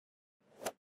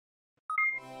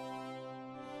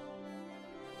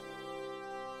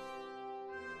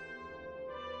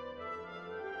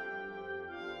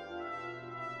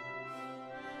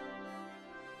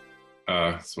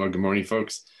Well, good morning,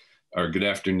 folks, or good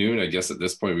afternoon. I guess at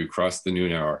this point we've crossed the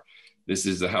noon hour. This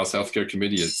is the House Healthcare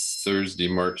Committee. It's Thursday,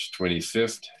 March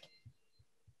 25th.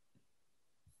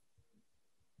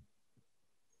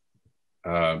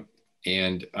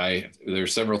 And there are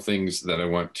several things that I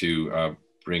want to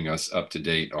bring us up to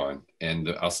date on.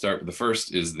 And I'll start with the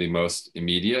first is the most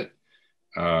immediate.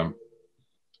 I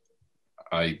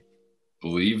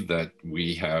believe that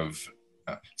we have,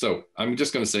 so I'm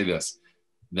just going to say this,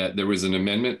 that there was an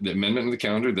amendment, the amendment in the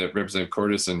calendar that Representative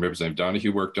Cordes and Representative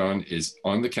Donahue worked on is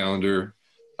on the calendar.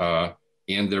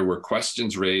 And there were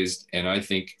questions raised, and I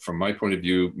think from my point of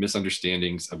view,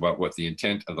 misunderstandings about what the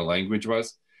intent of the language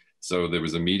was. So there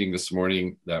was a meeting this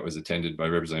morning that was attended by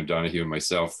Representative Donahue and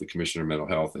myself, the Commissioner of Mental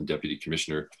Health and Deputy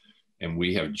Commissioner, and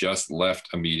we have just left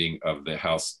a meeting of the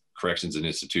House Corrections and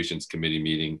Institutions Committee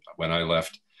meeting. When I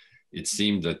left, it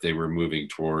seemed that they were moving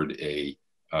toward a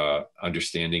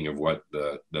understanding of what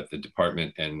that the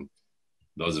department and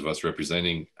those of us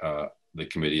representing the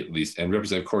committee at least, and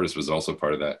Representative Cordes was also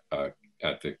part of that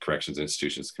at the Corrections and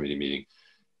Institutions Committee meeting.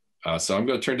 So I'm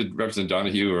going to turn to Representative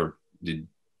Donahue, or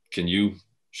can you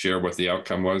share what the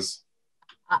outcome was?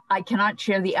 I cannot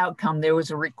share the outcome. There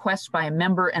was a request by a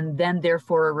member and then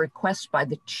therefore a request by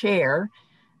the chair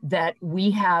that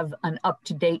we have an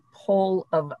up-to-date poll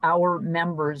of our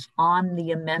members on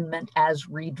the amendment as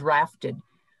redrafted,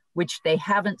 which they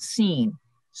haven't seen.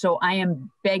 So I am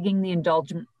begging the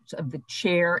indulgence of the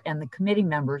chair and the committee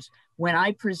members. When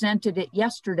I presented it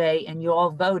yesterday and you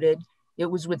all voted, it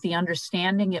was with the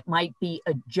understanding it might be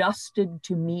adjusted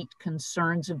to meet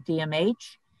concerns of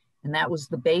DMH, and that was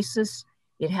the basis.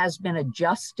 It has been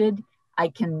adjusted. I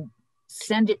can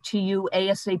send it to you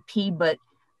ASAP, but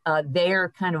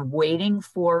they're kind of waiting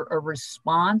for a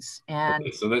response. And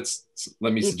okay, so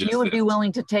let me suggest if you would be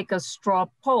willing to take a straw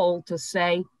poll to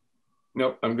say,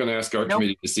 nope, I'm going to ask our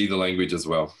committee to see the language as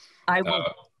well. I will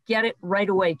get it right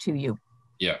away to you.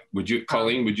 Yeah, would you,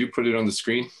 Colleen, would you put it on the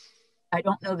screen? I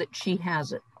don't know that she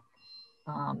has it,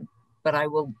 but I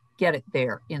will get it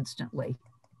there instantly.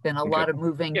 Been a lot of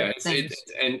moving things.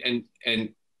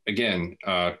 And again,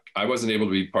 I wasn't able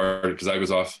to be part because I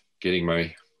was off getting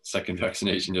my second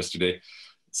vaccination yesterday.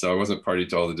 So I wasn't party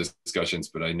to all the discussions,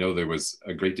 but I know there was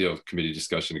a great deal of committee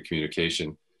discussion and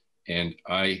communication. And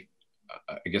I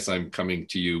guess I'm coming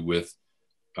to you with,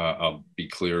 I'll be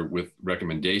clear, with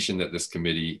recommendation that this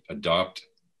committee adopt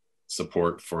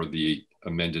support for the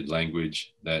amended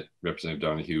language that Representative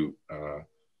Donahue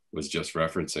was just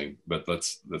referencing. But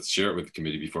let's share it with the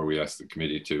committee before we ask the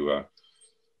committee to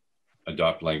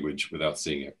adopt language without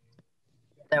seeing it.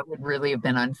 That would really have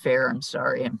been unfair. I'm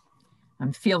sorry.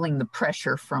 I'm feeling the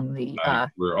pressure from the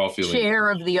we're all feeling chair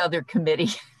of the other committee.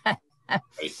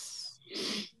 Right.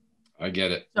 I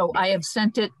get it. So I have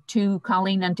sent it to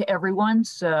Colleen and to everyone.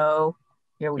 So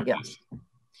here we go.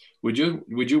 Would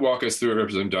you walk us through it,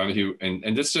 Representative Donahue?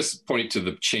 And let's just point to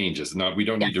the changes. We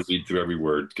don't need to read through every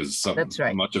word because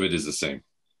much of it is the same.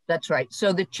 That's right.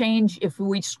 So the change, if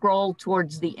we scroll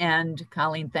towards the end,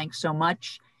 Colleen, thanks so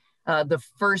much. The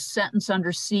first sentence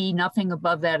under C, nothing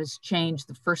above that is changed.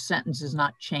 The first sentence is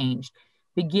not changed.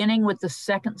 Beginning with the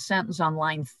second sentence on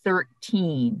line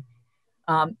 13,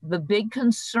 the big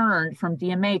concern from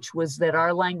DMH was that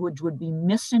our language would be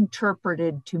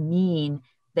misinterpreted to mean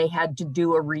they had to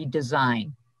do a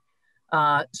redesign.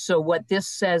 So what this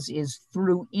says is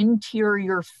through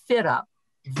interior fit up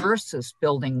versus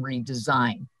building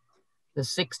redesign. The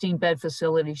 16-bed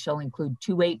facility shall include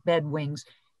 2 8-bed wings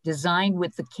designed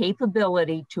with the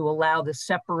capability to allow the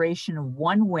separation of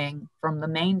one wing from the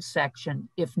main section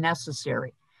if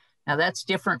necessary. Now that's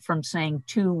different from saying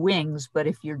 2 wings, but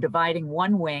if you're dividing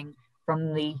one wing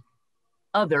from the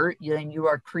other, then you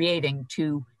are creating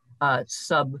 2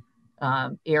 sub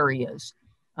areas.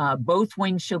 Both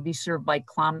wings shall be served by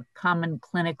common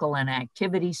clinical and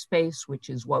activity space,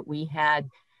 which is what we had.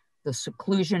 The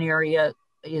seclusion area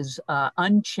is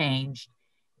unchanged,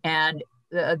 and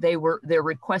their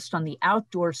request on the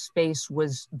outdoor space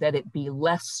was that it be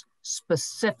less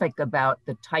specific about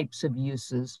the types of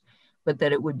uses, but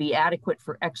that it would be adequate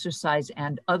for exercise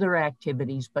and other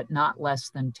activities, but not less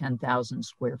than 10,000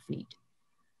 square feet.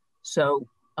 So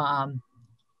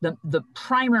the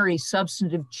primary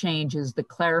substantive change is the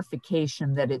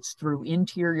clarification that it's through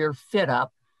interior fit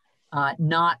up,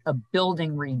 not a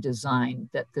building redesign,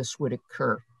 that this would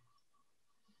occur.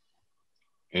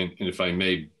 And if I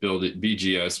may,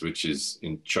 BGS, which is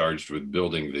charged with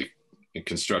building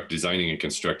designing and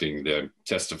constructing,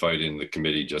 testified in the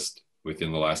committee just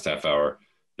within the last half hour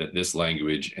that this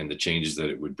language and the changes that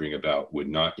it would bring about would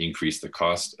not increase the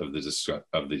cost of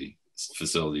the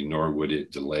facility, nor would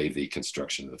it delay the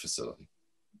construction of the facility.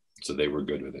 So they were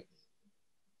good with it.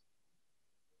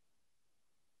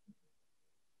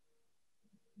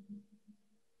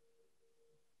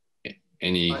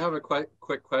 I have a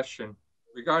quick question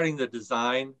regarding the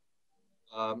design.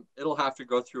 It'll have to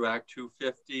go through Act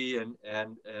 250,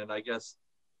 and I guess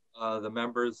the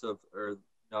members of, or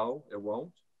no, it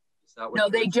won't. Is that what? No,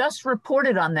 they just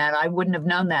reported on that. I wouldn't have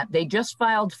known that. They just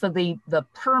filed for the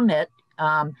permit.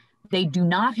 They do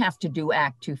not have to do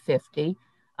Act 250.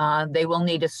 They will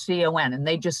need a CON, and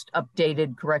they just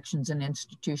updated corrections and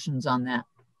institutions on that.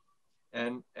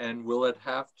 And will it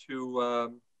have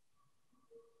to?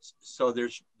 So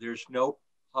there's no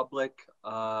public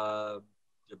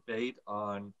debate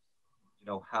on, you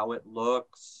know, how it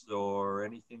looks or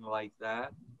anything like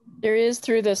that? There is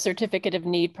through the certificate of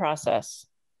need process.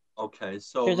 Okay,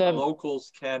 so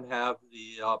locals can have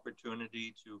the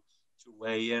opportunity to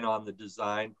weigh in on the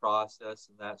design process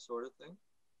and that sort of thing?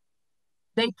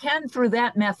 They can through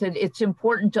that method. It's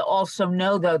important to also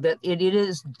know, though, that it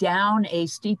is down a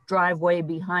steep driveway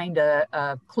behind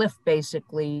a cliff,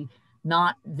 basically,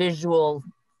 not visual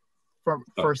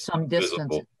for some distance.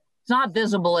 Visible. It's not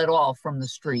visible at all from the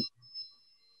street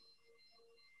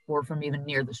or from even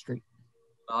near the street.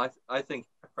 I think,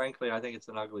 frankly, I think it's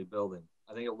an ugly building.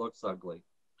 I think it looks ugly,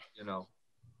 you know.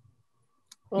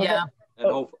 Well, yeah.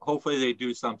 And hopefully they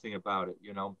do something about it,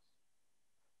 you know.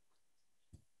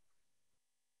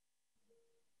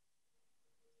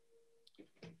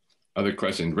 Other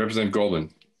questions? Representative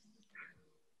Golden.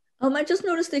 I just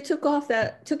noticed they took out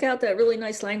that really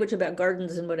nice language about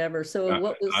gardens and whatever. So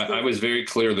what was I was very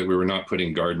clear that we were not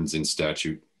putting gardens in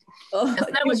statute. Oh,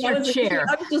 that was your chair.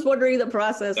 I was just wondering the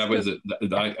process. That was it.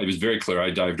 I was very clear. I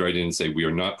dived right in and say we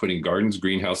are not putting gardens,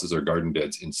 greenhouses, or garden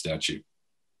beds in statute.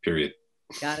 Period.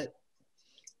 Got it.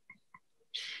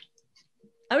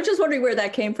 I was just wondering where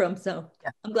that came from. So yeah.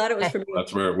 I'm glad it was from you.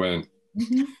 That's where it went.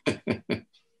 Mm-hmm.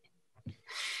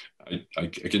 I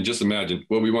can just imagine.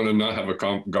 Well, we want to not have a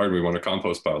garden. We want a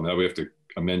compost pile. Now we have to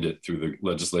amend it through the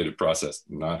legislative process.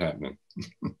 Not happening.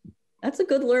 That's a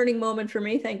good learning moment for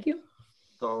me. Thank you.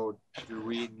 So do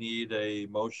we need a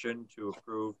motion to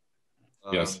approve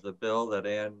yes. the bill that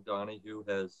Ann Donahue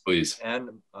has? Please. And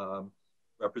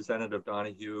Representative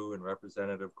Donahue and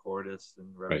Representative Cordes and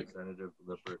Representative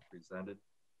Lippert presented?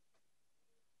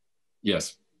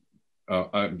 Yes.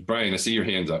 Brian, I see your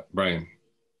hands up. Brian.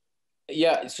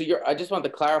 Yeah, so I just want to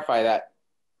clarify that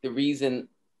the reason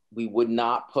we would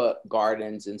not put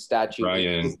gardens in statute.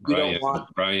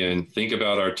 Brian, think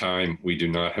about our time. We do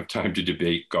not have time to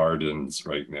debate gardens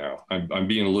right now. I'm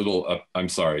being a little, I'm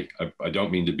sorry. I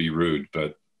don't mean to be rude,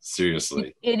 but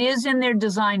seriously. It is in their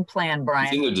design plan, Brian.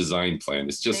 It's in the design plan.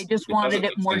 It's just, they just wanted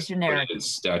it more generic. It's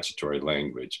statutory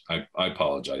language. I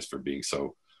apologize for being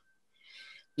so.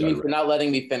 You mean for not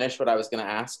letting me finish what I was going to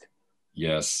ask?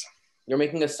 Yes. You're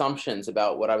making assumptions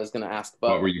about what I was going to ask.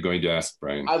 But what were you going to ask,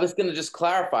 Brian? I was going to just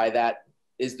clarify that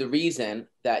is the reason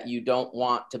that you don't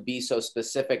want to be so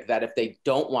specific that if they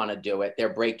don't want to do it,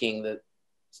 they're breaking the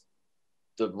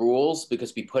rules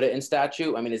because we put it in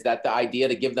statute. I mean, is that the idea,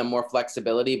 to give them more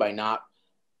flexibility by not?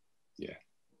 Yeah.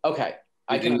 Okay.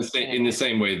 In the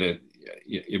same way that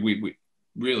we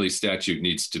really, statute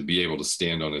needs to be able to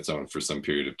stand on its own for some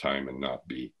period of time and not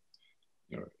be,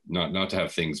 not to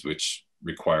have things which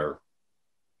require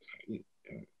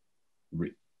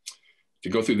to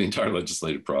go through the entire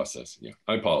legislative process. Yeah,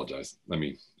 I apologize.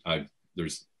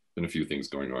 There's been a few things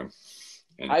going on.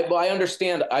 I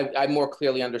understand. I more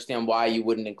clearly understand why you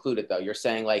wouldn't include it, though. You're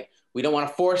saying, like, we don't want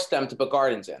to force them to put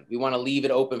gardens in. We want to leave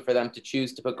it open for them to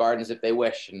choose to put gardens if they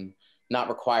wish and not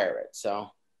require it.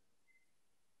 So,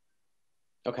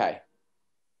 okay.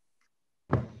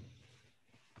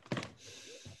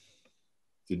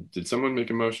 Did someone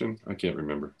make a motion? I can't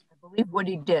remember. I believe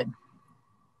Woody did.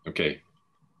 Okay.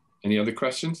 Any other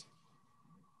questions?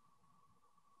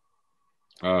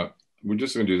 We're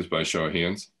just going to do this by show of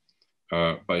hands.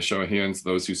 By show of hands,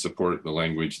 those who support the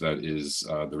language that is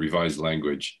the revised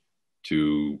language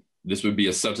this would be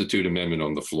a substitute amendment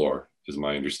on the floor, is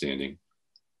my understanding.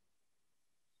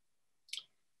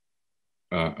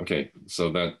 Okay,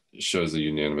 so that shows the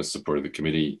unanimous support of the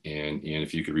committee. And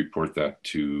if you could report that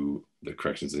to the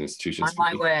corrections and institutions. On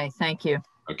my way, thank you.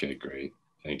 Okay, great,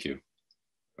 thank you.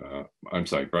 I'm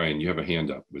sorry, Brian, you have a hand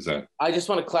up. Was that? I just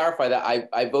want to clarify that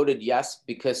I voted yes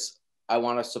because I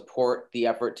want to support the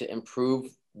effort to improve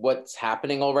what's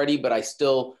happening already, but I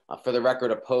still, for the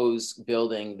record, oppose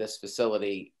building this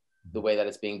facility the way that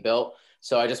it's being built.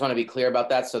 So I just want to be clear about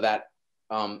that so that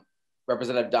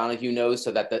Representative Donahue knows,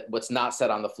 so that what's not said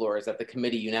on the floor is that the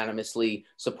committee unanimously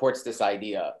supports this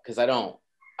idea, because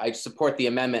I support the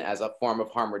amendment as a form of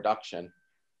harm reduction.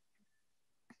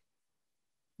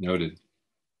 Noted.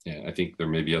 Yeah, I think there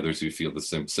may be others who feel the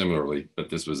similarly, but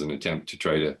this was an attempt to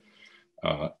try to,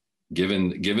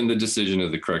 given the decision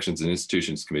of the Corrections and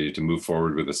Institutions Committee to move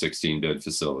forward with a 16-bed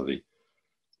facility,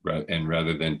 and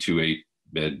rather than 2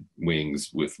 8-bed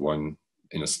wings with one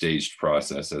in a staged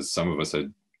process, as some of us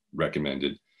had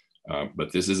recommended.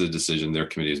 But this is a decision their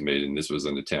committee has made, and this was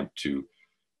an attempt to,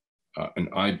 and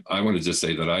I want to just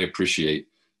say that I appreciate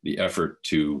the effort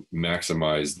to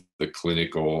maximize the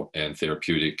clinical and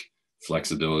therapeutic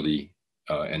flexibility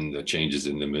and the changes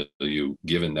in the milieu,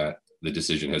 given that the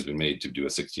decision has been made to do a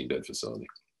 16-bed facility.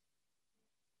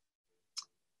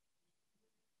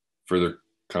 Further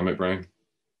comment, Brian?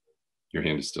 Your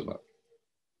hand is still up.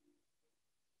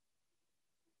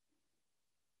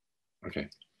 Okay.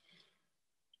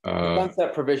 The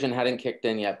sunset provision hadn't kicked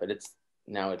in yet, but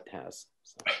now it has.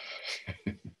 So.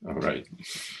 All right,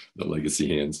 the legacy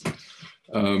hands.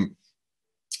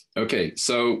 Okay,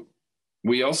 so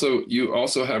you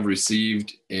also have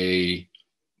received a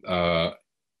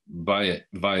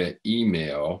via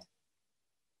email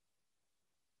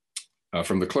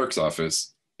from the clerk's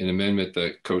office an amendment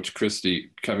that Coach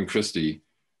Kevin Christie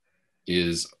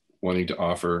is wanting to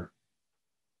offer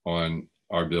on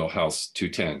our bill, House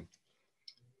 210.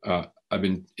 I've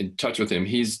been in touch with him.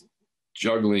 He's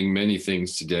juggling many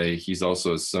things today. He's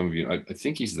also, as some of you, I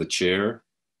think he's the chair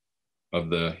of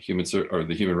the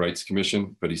Human Rights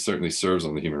Commission, but he certainly serves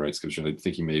on the Human Rights Commission. I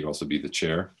think he may also be the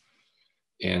chair.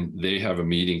 And they have a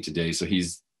meeting today, so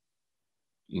he's,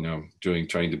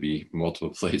 trying to be multiple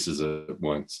places at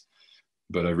once.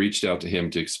 But I reached out to him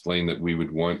to explain that I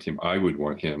would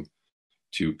want him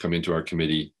to come into our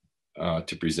committee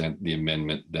to present the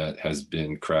amendment that has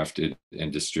been crafted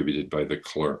and distributed by the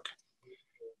clerk.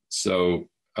 So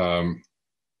I've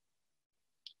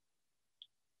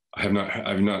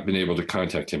not been able to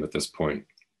contact him at this point,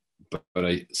 but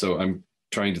I'm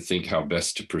trying to think how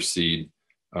best to proceed.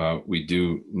 We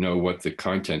do know what the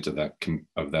content of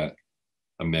that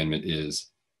amendment is,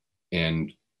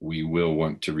 and we will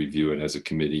want to review it as a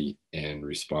committee and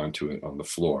respond to it on the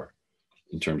floor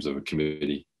in terms of a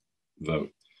committee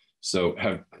vote. So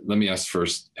let me ask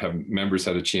first, have members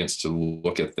had a chance to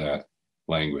look at that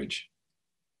language?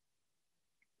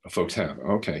 Folks have,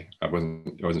 okay. I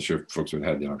wasn't sure if folks would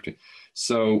have had the opportunity.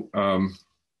 So,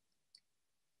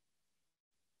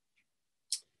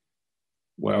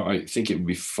 well, I think it would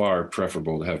be far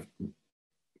preferable to have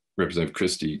Representative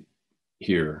Christie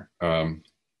here.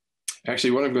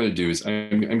 Actually, what I'm going to do is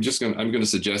I'm going to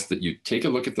suggest that you take a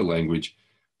look at the language,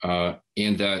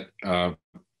 and that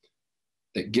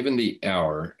given the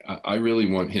hour, I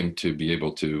really want him to be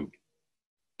able to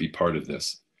be part of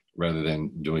this rather than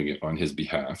doing it on his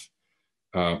behalf.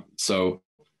 But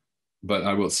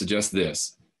I will suggest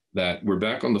this, that we're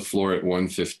back on the floor at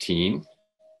 1:15.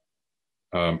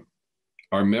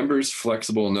 Are members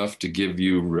flexible enough to give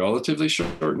you relatively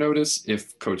short notice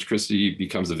if Coach Christie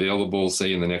becomes available,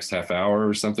 say in the next half hour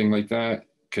or something like that?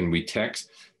 Can we text?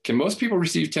 Can most people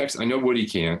receive text? I know Woody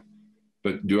can't,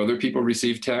 but do other people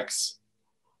receive texts?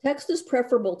 Text is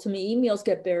preferable to me. Emails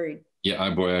get buried. Yeah, I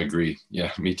agree.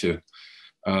 Yeah, me too.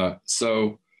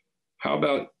 So how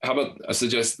about I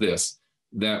suggest this,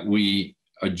 that we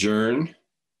adjourn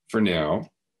for now,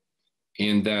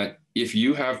 and that if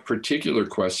you have particular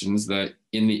questions, that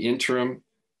in the interim,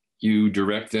 you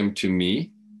direct them to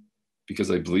me,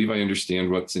 because I believe I understand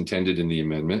what's intended in the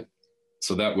amendment.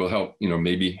 So that will help,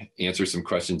 maybe answer some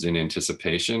questions in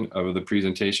anticipation of the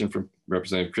presentation from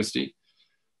Representative Christie.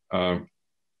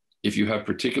 If you have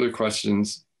particular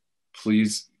questions,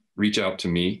 please reach out to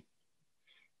me.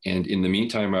 And in the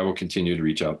meantime, I will continue to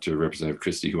reach out to Representative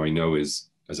Christie, who I know is,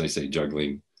 as I say,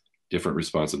 juggling different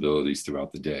responsibilities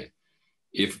throughout the day.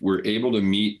 If we're able to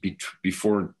meet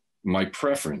before, my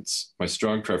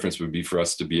strong preference would be for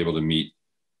us to be able to meet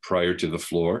prior to the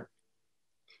floor.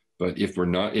 But if we're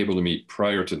not able to meet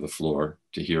prior to the floor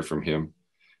to hear from him,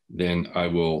 then I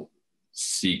will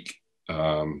seek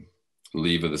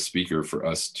leave of the speaker for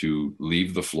us to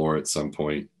leave the floor at some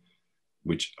point,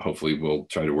 which hopefully we'll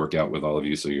try to work out with all of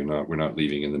you, so we're not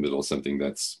leaving in the middle of something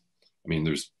that's,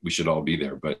 we should all be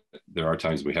there, but there are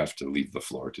times we have to leave the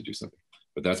floor to do something.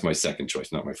 But that's my second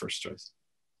choice, not my first choice.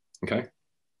 Okay?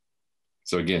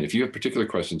 So again, if you have particular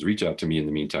questions, reach out to me in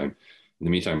the meantime. In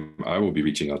the meantime, I will be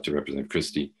reaching out to Representative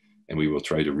Christie, and we will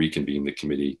try to reconvene the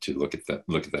committee to look at that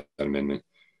amendment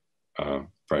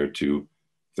prior to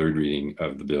third reading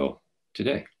of the bill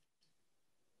today.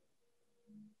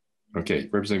 Okay,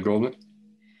 Representative Goldman?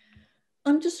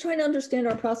 I'm just trying to understand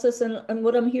our process, and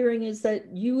what I'm hearing is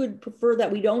that you would prefer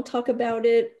that we don't talk about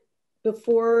it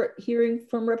before hearing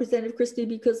from Representative Christie,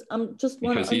 because I'm just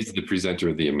wondering. Because he's the presenter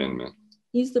of the amendment.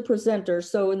 he's the presenter.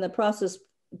 So in the process,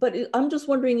 but I'm just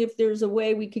wondering if there's a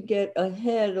way we could get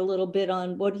ahead a little bit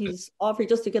on what he's offering,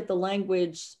 just to get the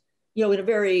language, you know, in a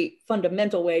very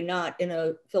fundamental way, not in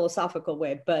a philosophical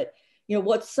way, but you know,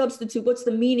 what's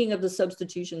the meaning of the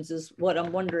substitutions is what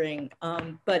I'm wondering.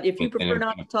 But if you prefer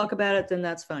not to talk about it, then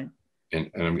that's fine. And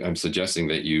I'm suggesting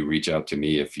that you reach out to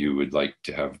me if you would like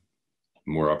to have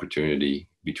more opportunity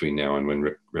between now and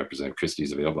when Representative Christie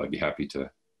is available. I'd be happy to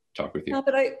talk with you. No,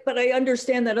 but I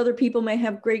understand that other people may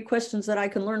have great questions that I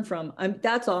can learn from.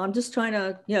 That's all. I'm just trying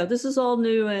to, you know, this is all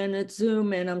new and it's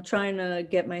Zoom and I'm trying to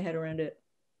get my head around it.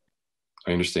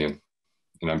 I understand.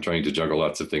 And I'm trying to juggle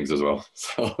lots of things as well.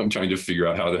 So I'm trying to figure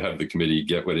out how to have the committee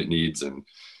get what it needs and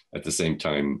at the same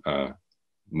time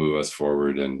move us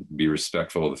forward and be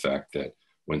respectful of the fact that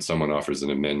when someone offers an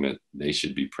amendment, they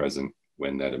should be present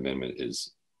when that amendment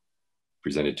is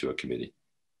presented to a committee.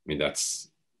 I mean,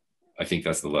 I think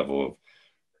that's the level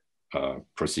of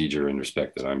procedure and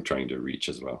respect that I'm trying to reach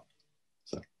as well.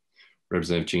 So,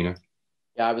 Representative Chena.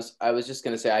 Yeah, I was just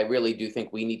going to say, I really do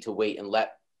think we need to wait and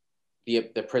let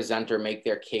the presenter make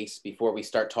their case before we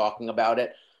start talking about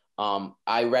it.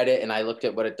 I read it and I looked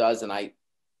at what it does, and I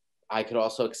could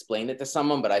also explain it to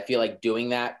someone, but I feel like doing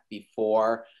that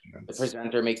before the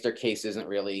presenter makes their case isn't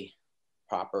really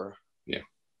proper. Yeah.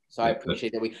 So I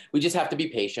appreciate that. We just have to be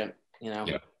patient, you know.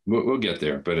 Yeah, we'll get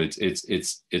there, but it's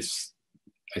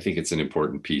I think it's an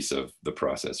important piece of the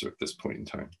process at this point in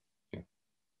time. Yeah.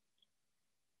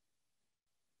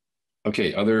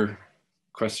 Okay, other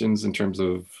questions in terms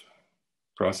of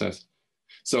process?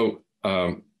 So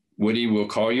Woody will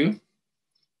call you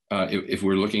if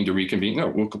we're looking to reconvene. No,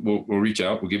 we'll reach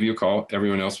out. We'll give you a call.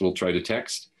 Everyone else will try to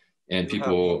text, and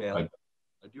people.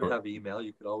 I do have email.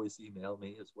 You could always email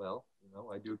me as well. You know,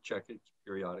 I do check it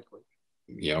periodically.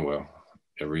 Yeah, well,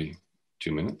 every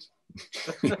 2 minutes.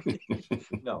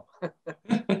 No.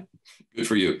 Good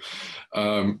for you.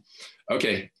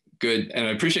 Okay, good. And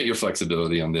I appreciate your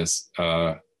flexibility on this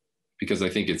because I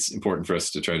think it's important for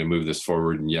us to try to move this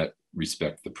forward and yet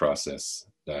respect the process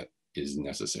that is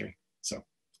necessary. So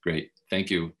great.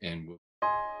 Thank you. And we'll